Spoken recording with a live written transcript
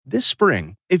This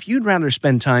spring, if you'd rather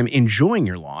spend time enjoying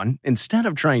your lawn instead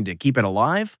of trying to keep it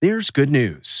alive, there's good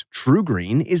news.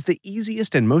 TruGreen is the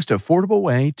easiest and most affordable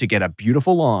way to get a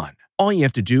beautiful lawn. All you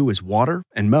have to do is water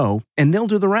and mow, and they'll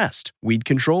do the rest. Weed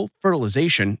control,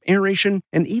 fertilization, aeration,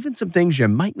 and even some things you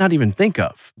might not even think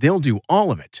of. They'll do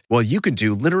all of it, while you can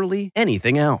do literally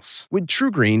anything else. With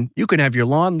TruGreen, you can have your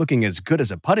lawn looking as good as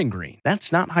a putting green.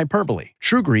 That's not hyperbole.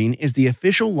 TruGreen is the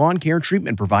official lawn care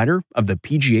treatment provider of the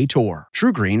PGA Tour.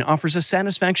 TruGreen offers a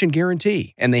satisfaction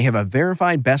guarantee, and they have a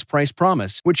verified best price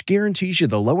promise, which guarantees you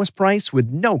the lowest price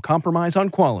with no compromise on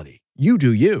quality. You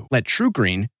do you. Let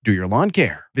TruGreen do your lawn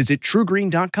care. Visit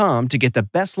TruGreen.com to get the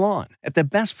best lawn at the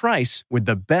best price with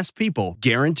the best people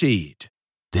guaranteed.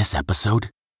 This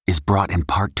episode is brought in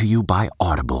part to you by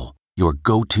Audible, your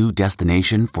go-to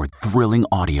destination for thrilling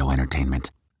audio entertainment.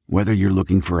 Whether you're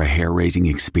looking for a hair-raising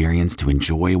experience to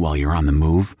enjoy while you're on the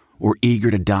move or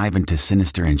eager to dive into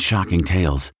sinister and shocking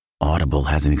tales, Audible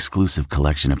has an exclusive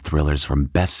collection of thrillers from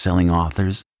best-selling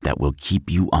authors that will keep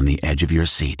you on the edge of your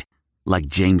seat. Like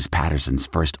James Patterson's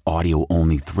first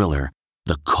audio-only thriller,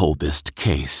 The Coldest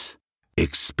Case.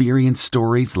 Experience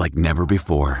stories like never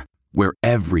before, where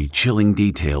every chilling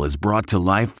detail is brought to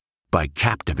life by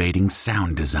captivating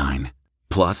sound design.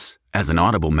 Plus, as an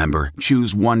Audible member,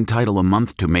 choose one title a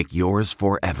month to make yours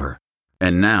forever.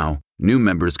 And now, new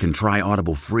members can try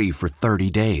Audible free for 30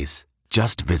 days.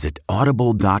 Just visit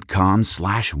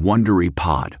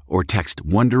audible.com/WonderyPod or text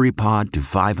WonderyPod to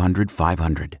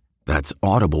 500-500. That's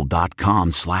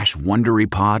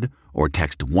audible.com/WonderyPod or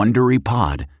text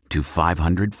WonderyPod to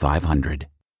 500-500.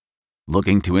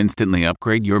 Looking to instantly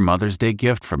upgrade your Mother's Day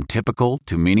gift from typical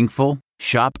to meaningful?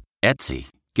 Shop Etsy.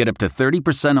 Get up to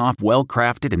 30% off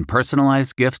well-crafted and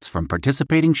personalized gifts from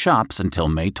participating shops until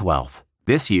May 12th.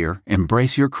 This year,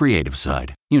 embrace your creative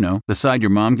side. You know, the side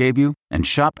your mom gave you. And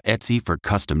shop Etsy for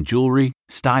custom jewelry,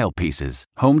 style pieces,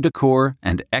 home decor,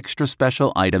 and extra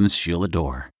special items she'll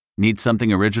adore. Need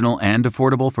something original and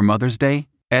affordable for Mother's Day?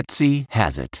 Etsy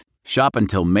has it. Shop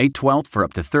until May 12th for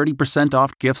up to 30%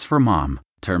 off gifts for mom.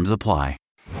 Terms apply.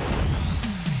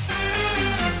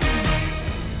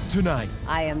 Tonight,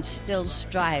 I am still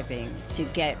striving to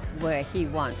get where he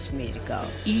wants me to go.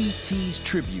 E.T.'s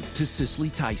tribute to Cicely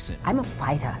Tyson. I'm a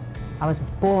fighter. I was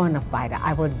born a fighter.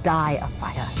 I will die a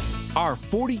fighter. Our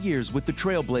 40 years with the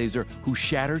Trailblazer who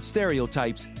shattered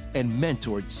stereotypes and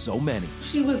mentored so many.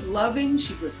 She was loving,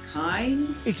 she was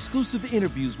kind. Exclusive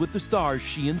interviews with the stars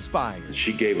she inspired.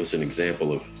 She gave us an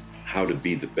example of how to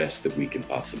be the best that we can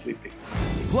possibly be.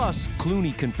 Plus,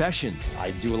 Clooney confessions.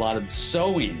 I do a lot of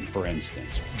sewing, for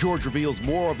instance. George reveals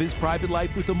more of his private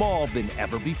life with them all than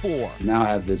ever before. Now I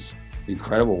have this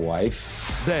incredible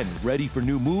wife. Then, ready for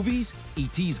new movies?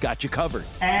 E.T.'s got you covered.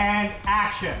 And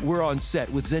action. We're on set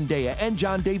with Zendaya and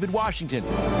John David Washington.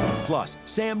 Plus,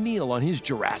 Sam Neill on his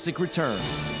Jurassic Return.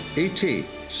 E.T.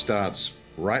 starts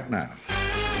right now.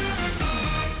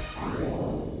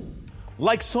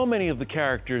 Like so many of the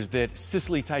characters that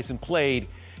Cicely Tyson played,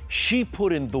 she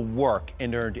put in the work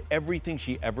and earned everything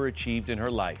she ever achieved in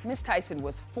her life. Miss Tyson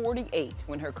was 48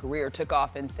 when her career took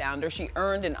off in Sounder. She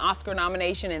earned an Oscar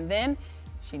nomination, and then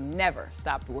she never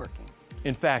stopped working.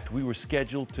 In fact, we were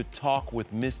scheduled to talk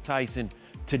with Miss Tyson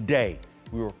today.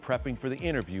 We were prepping for the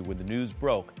interview when the news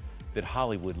broke that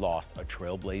Hollywood lost a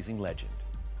trailblazing legend.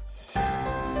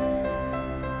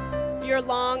 Your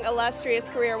long, illustrious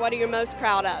career, what are you most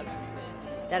proud of?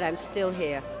 That I'm still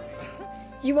here.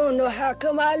 You won't know how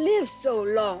come I lived so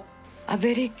long. A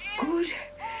very good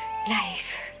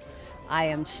life. I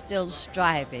am still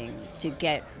striving to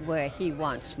get where he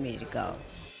wants me to go.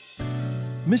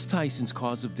 Miss Tyson's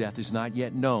cause of death is not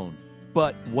yet known,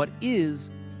 but what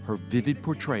is her vivid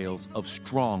portrayals of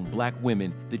strong black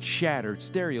women that shattered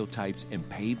stereotypes and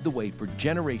paved the way for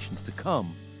generations to come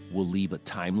will leave a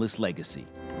timeless legacy.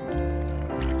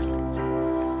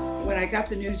 When I got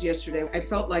the news yesterday, I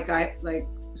felt like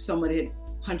someone had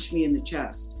punched me in the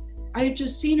chest. I had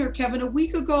just seen her, Kevin, a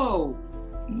week ago.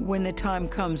 When the time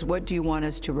comes, what do you want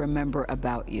us to remember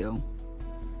about you?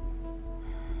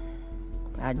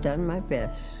 I've done my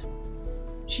best.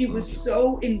 She was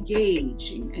so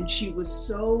engaging and she was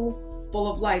so full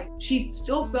of life. She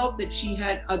still felt that she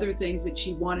had other things that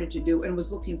she wanted to do and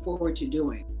was looking forward to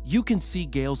doing. You can see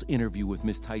Gail's interview with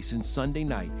Miss Tyson Sunday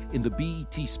night in the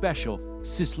BET special,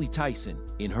 Cicely Tyson,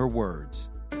 in her words.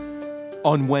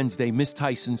 On Wednesday, Miss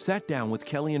Tyson sat down with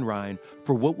Kelly and Ryan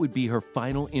for what would be her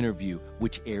final interview,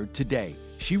 which aired today.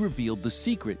 She revealed the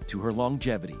secret to her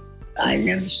longevity. I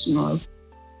never smoked.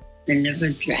 I never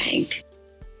drank.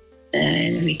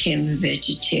 And I became a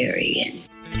vegetarian.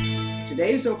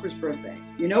 Today's Oprah's birthday.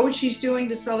 You know what she's doing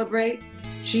to celebrate?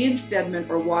 She and Stedman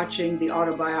are watching the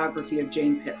autobiography of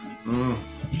Jane Pittman.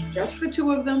 Just the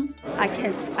two of them. I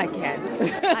can't. I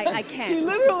can't. She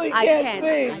literally can't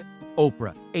sing.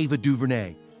 Oprah, Ava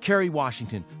DuVernay, Kerry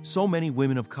Washington, so many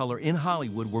women of color in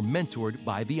Hollywood were mentored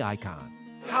by the icon.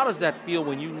 How does that feel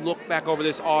when you look back over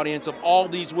this audience of all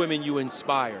these women you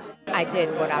inspired? I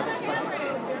did what I was supposed to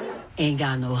do. Ain't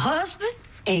got no husband,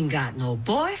 ain't got no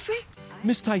boyfriend.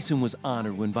 Miss Tyson was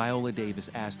honored when Viola Davis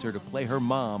asked her to play her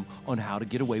mom on How to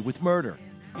Get Away with Murder.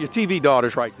 Your TV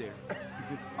daughter's right there.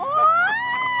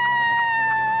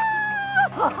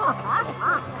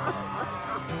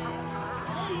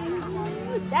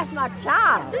 That's my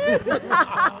child.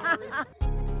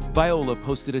 Viola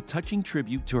posted a touching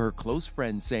tribute to her close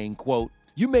friend saying, quote,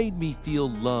 "You made me feel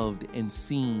loved and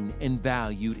seen and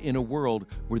valued in a world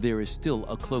where there is still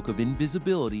a cloak of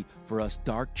invisibility for us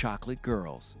dark chocolate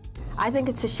girls." I think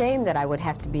it's a shame that I would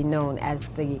have to be known as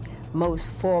the most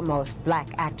foremost black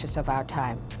actress of our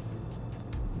time.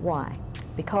 Why?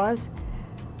 Because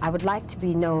I would like to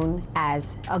be known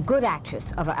as a good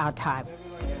actress of our time.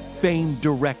 Famed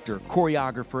director,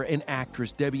 choreographer, and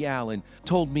actress Debbie Allen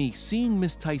told me seeing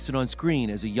Miss Tyson on screen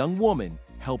as a young woman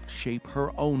helped shape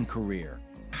her own career.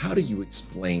 How do you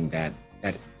explain that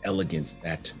elegance,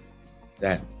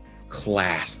 that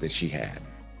class that she had?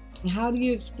 How do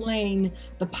you explain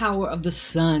the power of the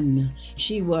sun?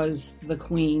 She was the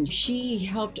queen. She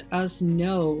helped us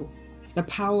know the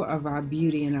power of our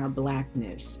beauty and our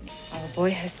blackness. Our boy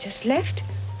has just left,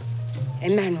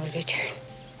 and man will return.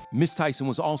 Miss Tyson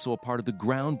was also a part of the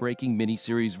groundbreaking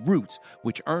miniseries Roots,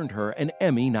 which earned her an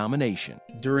Emmy nomination.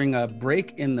 During a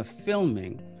break in the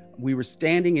filming, we were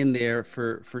standing in there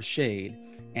for shade,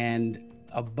 and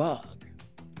a bug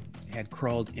had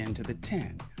crawled into the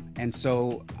tent. And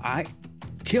so I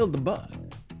killed the bug,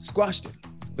 squashed it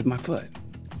with my foot.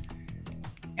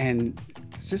 And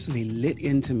Cicely lit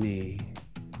into me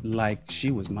like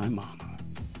she was my mama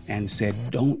and said,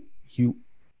 "Don't you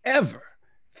ever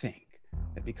think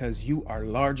that because you are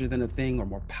larger than a thing or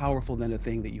more powerful than a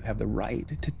thing that you have the right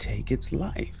to take its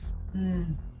life."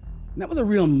 And that was a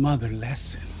real mother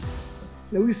lesson.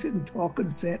 We sit and talk on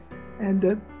set,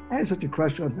 and I had such a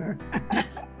crush on her.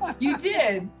 You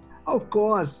did? Of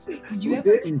course. Did you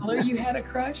ever tell her you had a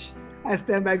crush? I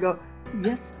stand back and go,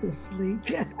 "Yes, Cicely."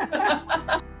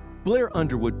 Blair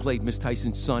Underwood played Miss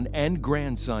Tyson's son and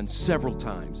grandson several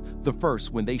times. The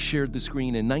first when they shared the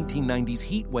screen in 1990's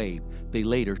Heat Wave. They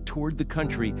later toured the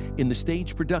country in the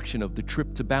stage production of The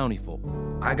Trip to Bountiful.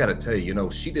 I gotta tell you,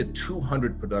 she did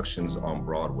 200 productions on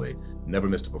Broadway, never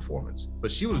missed a performance.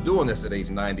 But she was doing this at age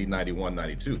 90, 91,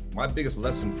 92. My biggest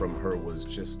lesson from her was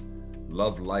just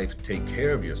love life, take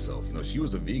care of yourself. She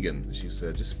was a vegan. She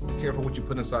said, just be careful what you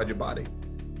put inside your body.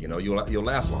 You'll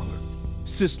last longer.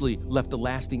 Cicely left a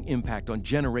lasting impact on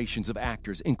generations of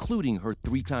actors, including her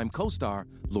three-time co-star,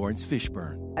 Lawrence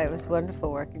Fishburne. It was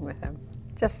wonderful working with him.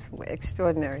 Just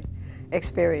extraordinary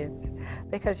experience.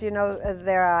 Because,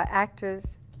 there are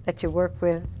actors that you work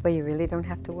with where you really don't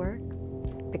have to work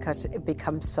because it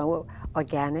becomes so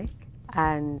organic,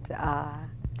 and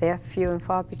they're few and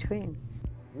far between.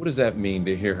 What does that mean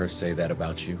to hear her say that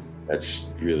about you? That's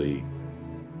really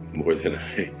more than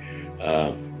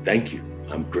thank you.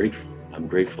 I'm grateful. I'm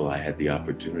grateful I had the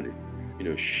opportunity.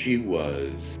 She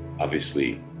was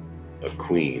obviously a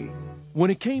queen. When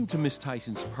it came to Miss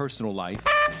Tyson's personal life,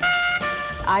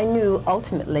 I knew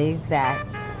ultimately that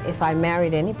if I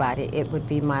married anybody, it would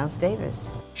be Miles Davis.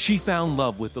 She found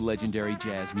love with the legendary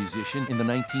jazz musician in the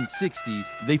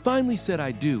 1960s. They finally said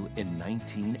I do in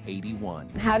 1981.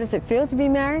 How does it feel to be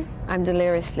married? I'm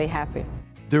deliriously happy.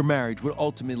 Their marriage would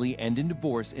ultimately end in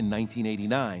divorce in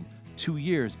 1989, 2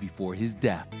 years before his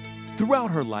death.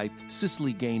 Throughout her life,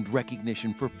 Cicely gained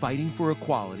recognition for fighting for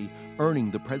equality,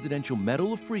 earning the Presidential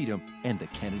Medal of Freedom and the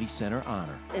Kennedy Center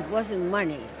Honor. It wasn't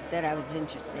money that I was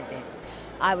interested in.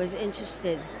 I was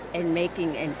interested in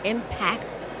making an impact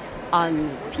on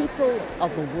the people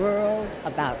of the world,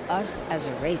 about us as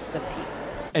a race of people.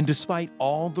 And despite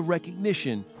all the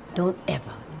recognition, don't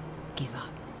ever give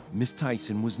up. Miss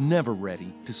Tyson was never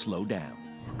ready to slow down.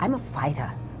 I'm a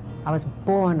fighter. I was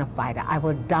born a fighter. I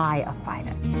will die a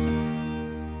fighter.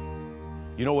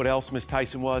 You know what else Miss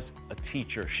Tyson was? A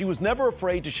teacher. She was never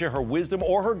afraid to share her wisdom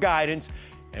or her guidance.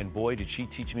 And boy, did she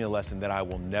teach me a lesson that I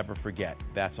will never forget.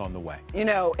 That's on the way.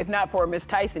 If not for Miss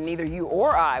Tyson, neither you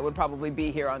or I would probably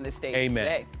be here on this stage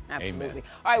today. Absolutely. Amen.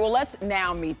 All right, well, let's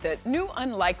now meet the new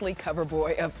unlikely cover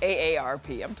boy of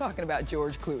AARP. I'm talking about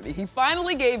George Clooney. He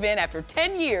finally gave in after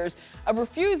 10 years of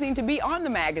refusing to be on the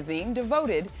magazine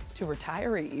devoted to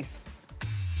retirees.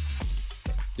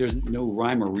 There's no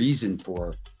rhyme or reason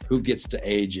for who gets to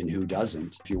age and who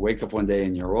doesn't. If you wake up one day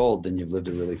and you're old, then you've lived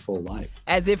a really full life.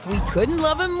 As if we couldn't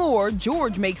love him more,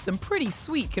 George makes some pretty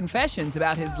sweet confessions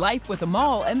about his life with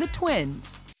Amal and the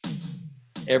twins.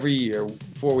 Every year,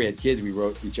 before we had kids, we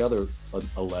wrote each other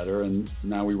a letter, and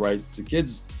now we write the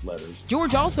kids letters.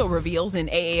 George also reveals in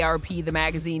AARP, the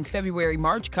magazine's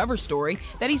February-March cover story,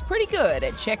 that he's pretty good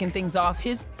at checking things off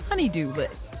his honey-do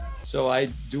list. So I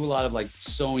do a lot of like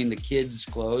sewing the kids'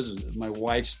 clothes. My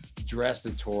wife's dress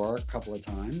that tore a couple of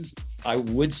times. I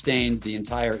wood stained the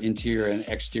entire interior and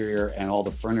exterior and all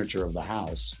the furniture of the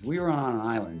house. We were on an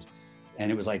island,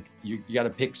 and it was like, you got to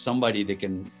pick somebody that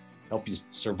can help you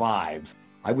survive.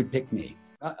 I would pick me.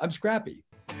 I'm scrappy.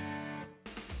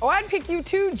 Oh, I'd pick you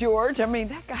too, George. I mean,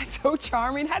 that guy's so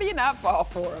charming. How do you not fall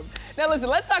for him? Now, listen,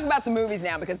 let's talk about some movies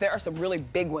now, because there are some really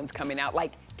big ones coming out,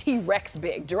 like T-Rex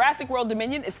big. Jurassic World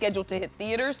Dominion is scheduled to hit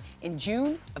theaters in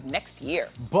June of next year.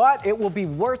 But it will be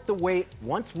worth the wait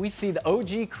once we see the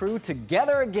OG crew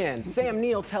together again. Sam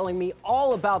Neill telling me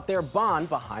all about their bond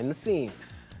behind the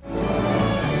scenes.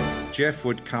 Jeff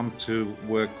would come to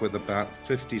work with about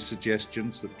 50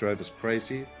 suggestions that drove us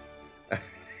crazy.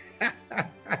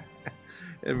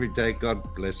 Every day,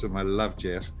 God bless him. I love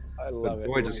Jeff. I love it.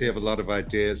 Boy, does he have a lot of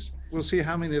ideas. We'll see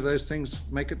how many of those things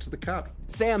make it to the cut.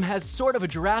 Sam has sort of a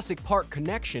Jurassic Park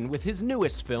connection with his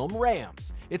newest film,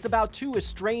 Rams. It's about two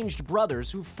estranged brothers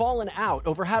who've fallen out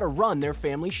over how to run their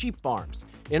family sheep farms.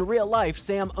 In real life,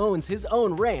 Sam owns his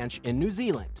own ranch in New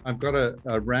Zealand. I've got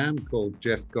a ram called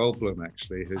Jeff Goldblum,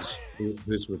 actually,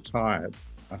 who's retired.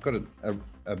 I've got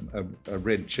a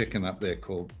red chicken up there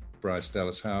called Bryce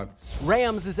Dallas Howard.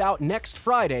 Rams is out next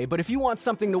Friday, but if you want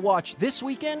something to watch this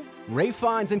weekend, Ralph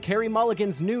Fiennes and Carey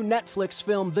Mulligan's new Netflix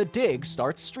film, The Dig,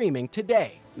 starts streaming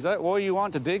today. Is that all you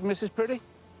want to dig, Mrs. Pretty?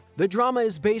 The drama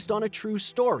is based on a true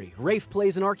story. Rafe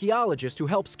plays an archaeologist who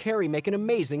helps Carey make an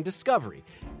amazing discovery.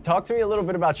 Talk to me a little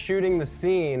bit about shooting the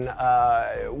scene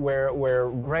where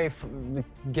Rafe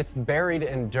gets buried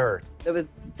in dirt. There was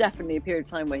definitely a period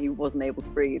of time where he wasn't able to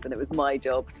breathe, and it was my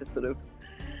job to sort of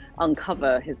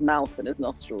uncover his mouth and his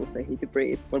nostrils so he could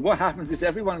breathe. But what happens is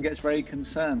everyone gets very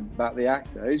concerned about the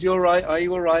actor. Is you all right? Are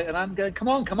you all right? And I'm going, come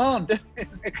on, come on.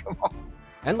 Come on.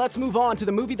 And let's move on to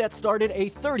the movie that started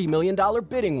a $30 million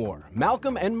bidding war,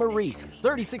 Malcolm and Marie.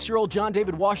 36-year-old John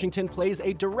David Washington plays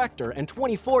a director, and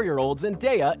 24-year-old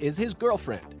Zendaya is his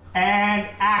girlfriend. And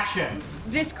action.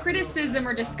 This criticism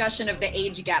or discussion of the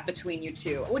age gap between you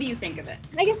two, what do you think of it?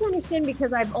 I guess I understand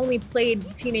because I've only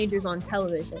played teenagers on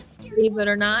television. Believe it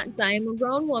or not, I am a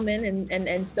grown woman,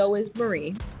 and so is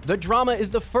Marie. The drama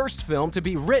is the first film to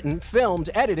be written,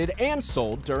 filmed, edited, and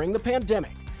sold during the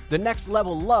pandemic. The next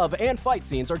level love and fight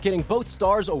scenes are getting both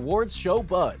stars awards show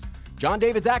buzz. John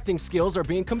David's acting skills are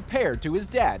being compared to his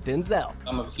dad, Denzel.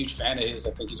 I'm a huge fan of his.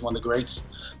 I think he's one of the greats.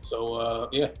 So,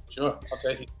 yeah, sure, I'll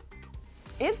take it.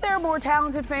 Is there a more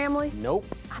talented family? Nope.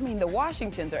 I mean, the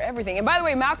Washingtons are everything. And by the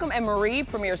way, Malcolm and Marie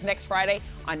premieres next Friday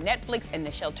on Netflix, and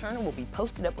Nichelle Turner will be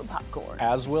posted up with popcorn.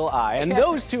 As will I. And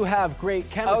those two have great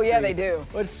chemistry. Oh, yeah, they do.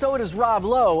 But so does Rob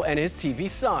Lowe and his TV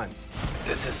son.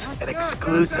 This is an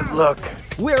exclusive look.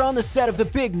 We're on the set of the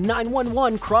big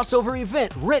 911 crossover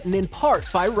event, written in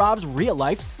part by Rob's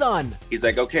real-life son. He's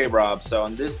like, okay, Rob, so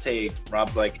on this tape,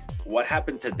 Rob's like, what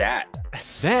happened to Dad?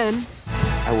 Then,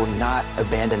 I will not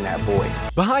abandon that boy.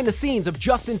 Behind the scenes of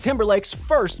Justin Timberlake's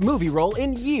first movie role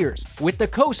in years, with the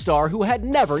co-star who had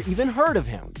never even heard of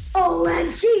him.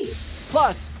 OMG!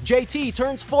 Plus, JT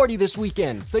turns 40 this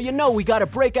weekend, so you know we gotta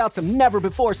break out some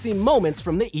never-before-seen moments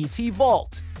from the ET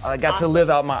vault. I got to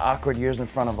live out my awkward years in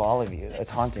front of all of you.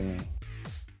 It's haunting me.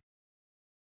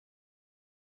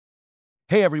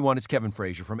 Hey everyone, it's Kevin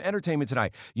Frazier from Entertainment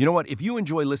Tonight. You know what? If you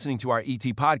enjoy listening to our ET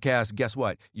podcast, guess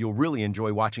what? You'll really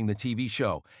enjoy watching the TV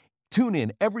show. Tune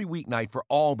in every weeknight for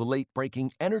all the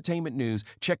late-breaking entertainment news.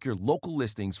 Check your local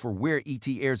listings for where ET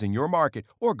airs in your market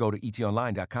or go to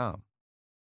etonline.com.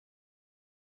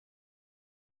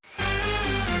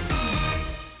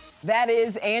 That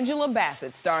is Angela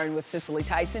Bassett starring with Cicely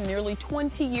Tyson nearly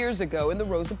 20 years ago in the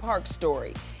Rosa Parks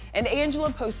story. And Angela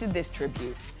posted this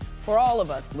tribute. For all of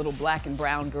us little black and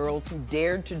brown girls who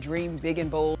dared to dream big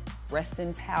and bold, rest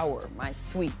in power, my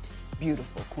sweet,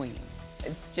 beautiful queen.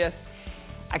 It's just,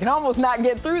 I can almost not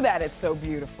get through that. It's so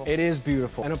beautiful. It is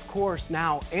beautiful. And of course,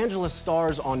 now Angela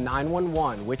stars on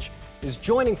 911, which is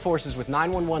joining forces with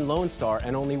 911 Lone Star,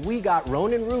 and only we got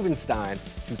Ronan Rubinstein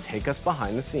to take us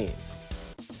behind the scenes.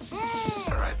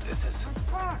 All right, this is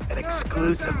an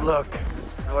exclusive look.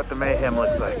 This is what the mayhem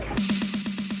looks like.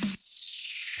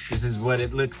 This is what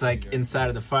it looks like inside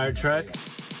of the fire truck.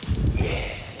 Yeah.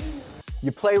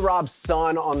 You play Rob's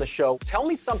son on the show. Tell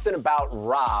me something about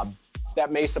Rob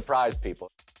that may surprise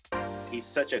people. He's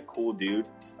such a cool dude.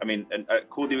 I mean, a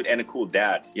cool dude and a cool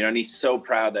dad. You know, and he's so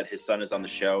proud that his son is on the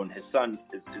show, and his son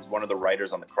is one of the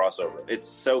writers on the crossover. It's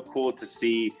so cool to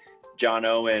see John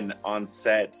Owen on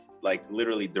set, like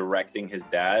literally directing his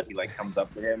dad. He like comes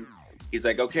up to him. He's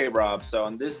like, okay, Rob, so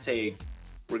on this take,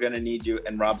 we're gonna need you.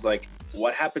 And Rob's like,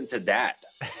 what happened to Dad?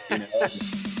 You know?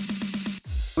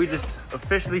 We just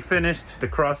officially finished the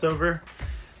crossover.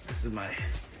 This is my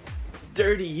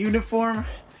dirty uniform.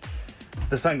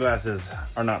 The sunglasses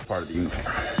are not part of the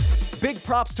uniform. Big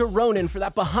props to Ronan for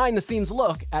that behind-the-scenes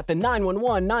look at the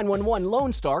 911 911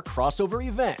 Lone Star crossover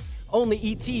event. Only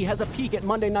E.T. has a peek at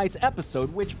Monday night's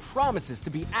episode, which promises to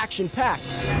be action-packed.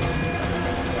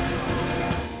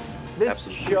 This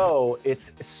show,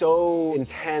 it's so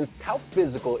intense. How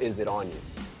physical is it on you?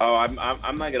 Oh, I'm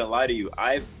not gonna lie to you.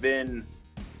 I've been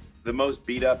the most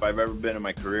beat up I've ever been in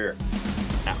my career.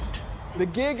 The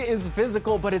gig is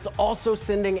physical, but it's also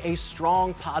sending a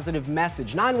strong, positive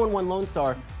message. 911 Lone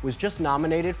Star was just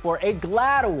nominated for a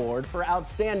GLAAD Award for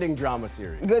Outstanding Drama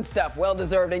Series. Good stuff, well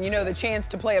deserved. And you know, the chance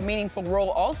to play a meaningful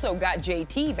role also got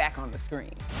JT back on the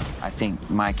screen. I think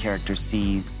my character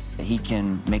sees that he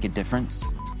can make a difference.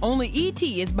 Only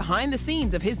E.T. is behind the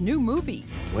scenes of his new movie.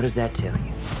 What does that tell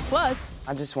you? Plus,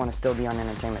 I just want to still be on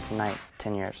Entertainment Tonight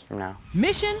 10 years from now.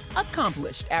 mission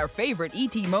accomplished. Our favorite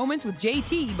E.T. moments with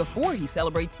JT before he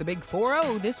celebrates the big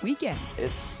 4-0 this weekend.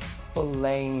 It's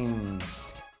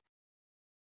flames.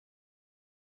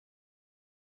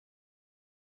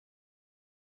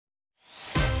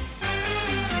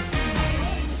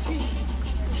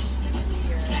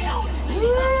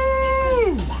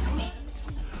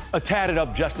 A tatted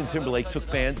up Justin Timberlake took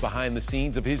fans behind the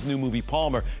scenes of his new movie,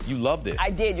 Palmer. You loved it. I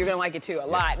did. You're going to like it too, a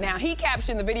lot. Now, he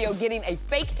captioned the video, getting a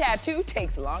fake tattoo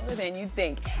takes longer than you'd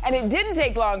think. And it didn't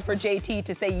take long for JT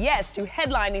to say yes to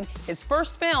headlining his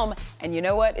first film. And you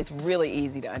know what? It's really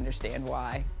easy to understand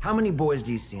why. How many boys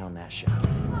do you see on that show?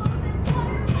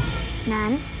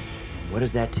 None. What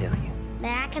does that tell you?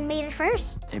 That I can be the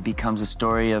first. It becomes a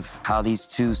story of how these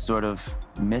two sort of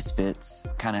misfits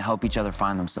kind of help each other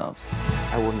find themselves.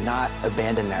 I will not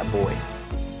abandon that boy.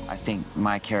 I think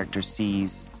my character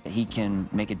sees that he can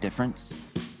make a difference.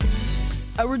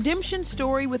 A redemption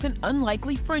story with an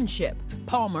unlikely friendship.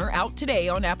 Palmer, out today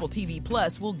on Apple TV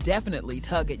Plus, will definitely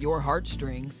tug at your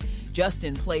heartstrings.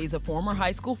 Justin plays a former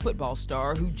high school football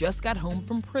star who just got home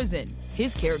from prison.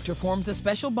 His character forms a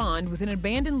special bond with an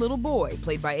abandoned little boy,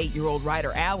 played by 8-year-old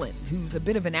Ryder Allen, who's a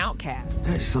bit of an outcast.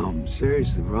 There's something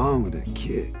seriously wrong with that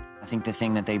kid. I think the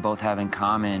thing that they both have in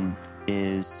common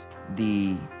is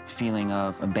the feeling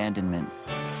of abandonment.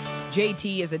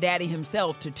 JT is a daddy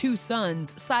himself to 2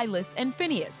 sons, Silas and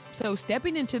Phineas, so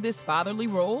stepping into this fatherly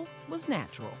role was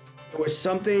natural. There was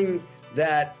something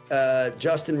that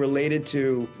Justin related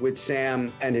to with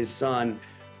Sam and his son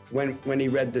when he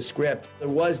read the script. There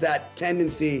was that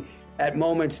tendency at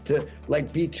moments to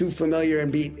like be too familiar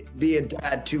and be a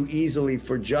dad too easily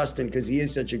for Justin because he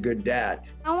is such a good dad.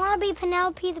 I want to be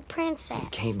Penelope the princess. You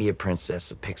can't be a princess,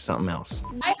 so pick something else.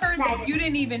 I heard that you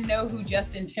didn't even know who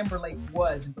Justin Timberlake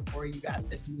was before you got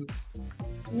this movie.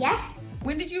 Yes.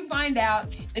 When did you find out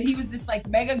that he was this like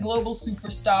mega global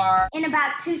superstar? In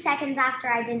about 2 seconds after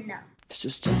I didn't know. It's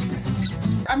just Justin.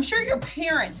 I'm sure your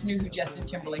parents knew who Justin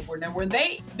Timberlake were. Now, were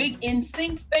they big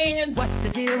NSYNC fans? What's the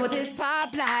deal with this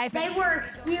pop life? They were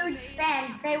huge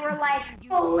fans. They were like,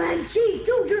 OMG,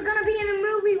 dude, you're gonna be in a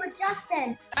movie with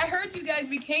Justin. I heard you guys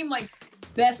became like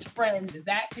best friends. Is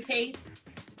that the case?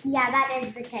 Yeah, that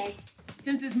is the case.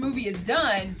 Since this movie is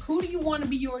done, who do you want to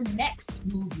be your next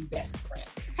movie best friend?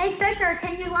 Hey, Fisher,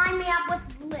 can you line me up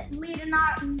with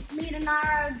Leonardo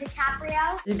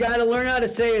DiCaprio? You gotta learn how to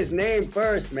say his name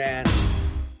first, man.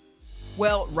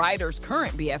 Well, Ryder's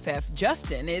current BFF,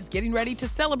 Justin, is getting ready to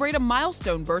celebrate a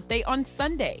milestone birthday on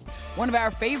Sunday. One of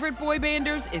our favorite boy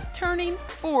banders is turning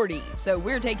 40, so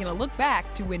we're taking a look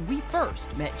back to when we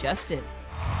first met Justin.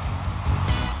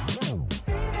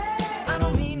 I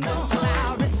don't need no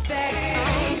loud respect.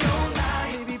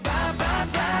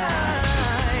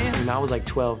 When I was like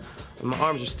 12, my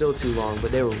arms are still too long,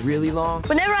 but they were really long.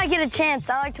 Whenever I get a chance,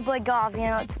 I like to play golf. You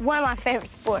know, it's one of my favorite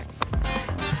sports.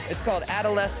 It's called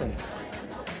adolescence,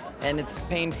 and it's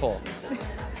painful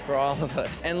for all of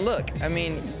us. And look, I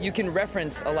mean, you can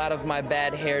reference a lot of my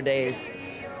bad hair days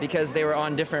because they were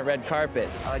on different red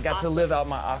carpets. I got to live out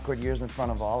my awkward years in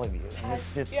front of all of you. And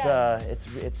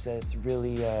it's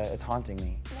really haunting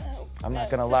me. I'm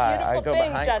not gonna lie. I go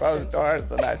behind closed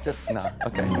doors and I just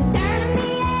okay.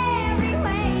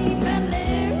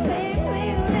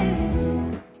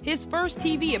 His His first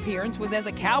TV appearance was as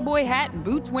a cowboy hat and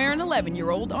boots wearing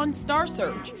 11-year-old on Star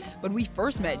Search. But we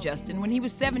first met Justin when he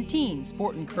was 17,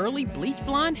 sporting curly bleach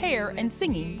blonde hair and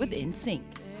singing with NSYNC.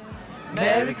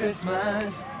 Merry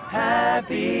Christmas,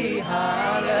 happy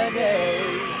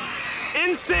holiday.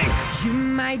 NSYNC! You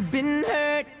might been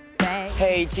hurt.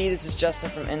 Hey T, this is Justin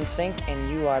from NSYNC,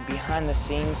 and you are behind the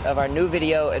scenes of our new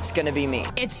video, It's Gonna Be Me.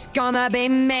 It's gonna be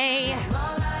me.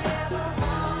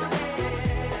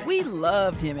 We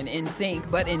loved him in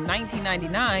NSYNC, but in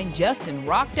 1999, Justin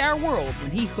rocked our world when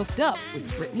he hooked up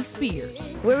with Britney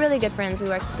Spears. We're really good friends. We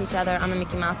worked with each other on the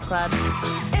Mickey Mouse Club.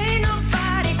 Ain't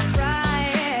nobody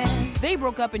crying. They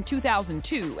broke up in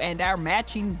 2002, and our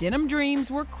matching denim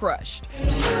dreams were crushed.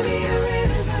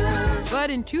 But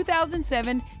in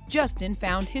 2007, Justin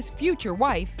found his future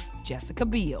wife, Jessica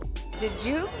Biel. Did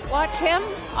you watch him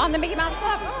on the Mickey Mouse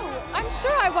Club? Oh, I'm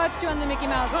sure I watched you on the Mickey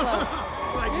Mouse Club.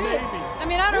 Like maybe. I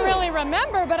mean, I don't really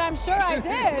remember, but I'm sure I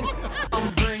did.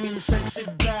 I'm bringing sexy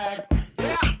back.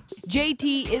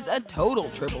 JT is a total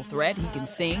triple threat. He can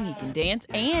sing, he can dance,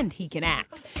 and he can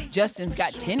act. Justin's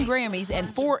got 10 Grammys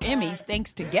and 4 Emmys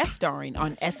thanks to guest starring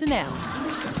on SNL.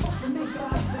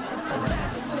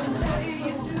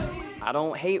 I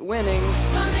don't hate winning.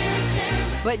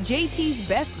 But JT's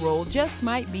best role just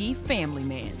might be Family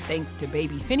Man, thanks to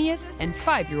baby Phineas and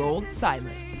 5-year-old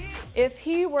Silas. If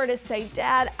he were to say,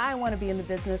 Dad, I want to be in the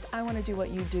business, I want to do what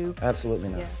you do. Absolutely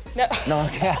not. Yeah. No,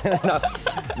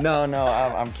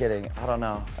 I'm kidding. I don't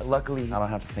know. Luckily, I don't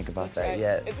have to think about that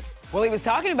yet. Well, he was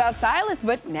talking about Silas,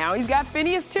 but now he's got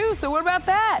Phineas too, so what about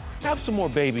that? Have some more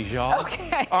babies, y'all.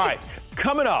 Okay. All right,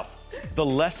 coming up, the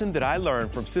lesson that I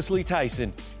learned from Cicely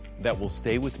Tyson that will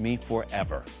stay with me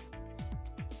forever.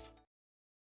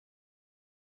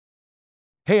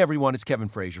 Hey everyone, it's Kevin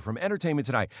Frazier from Entertainment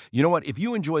Tonight. You know what? If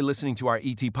you enjoy listening to our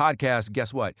ET podcast,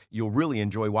 guess what? You'll really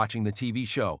enjoy watching the TV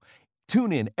show.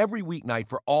 Tune in every weeknight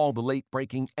for all the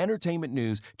late-breaking entertainment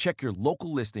news. Check your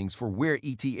local listings for where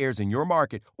ET airs in your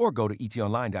market or go to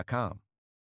etonline.com.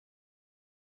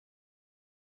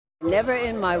 Never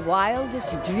in my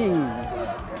wildest dreams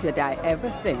did I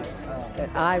ever think that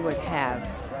I would have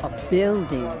a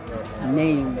building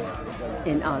named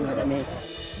in honor of me.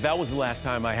 That was the last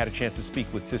time I had a chance to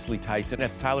speak with Cicely Tyson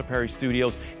at the Tyler Perry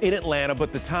Studios in Atlanta,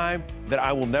 but the time that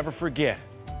I will never forget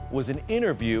was an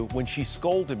interview when she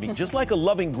scolded me, just like a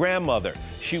loving grandmother.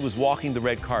 She was walking the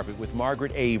red carpet with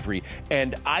Margaret Avery,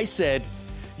 and I said,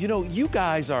 you know, you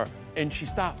guys are, and she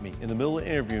stopped me in the middle of the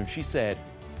interview, and she said,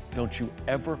 don't you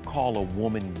ever call a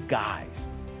woman guys.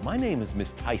 My name is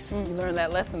Miss Tyson. You learned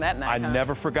that lesson that night, I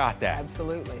never forgot that.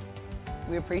 Absolutely.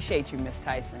 We appreciate you, Miss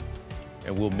Tyson.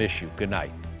 And we'll miss you. Good night.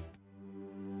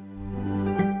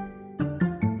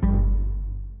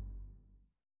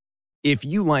 If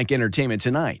you like Entertainment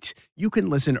Tonight, you can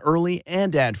listen early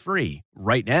and ad-free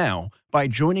right now by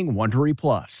joining Wondery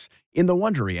Plus in the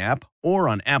Wondery app or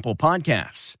on Apple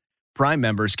Podcasts. Prime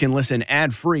members can listen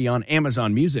ad-free on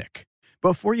Amazon Music.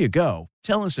 Before you go,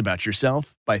 tell us about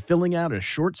yourself by filling out a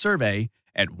short survey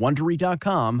at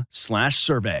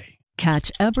Wondery.com/survey.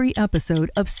 Catch every episode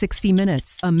of 60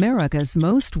 Minutes, America's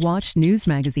most watched news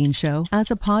magazine show, as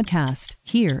a podcast.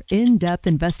 Hear in-depth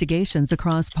investigations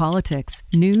across politics,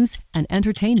 news, and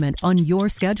entertainment on your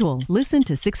schedule. Listen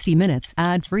to 60 Minutes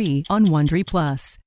ad-free on Wondery Plus.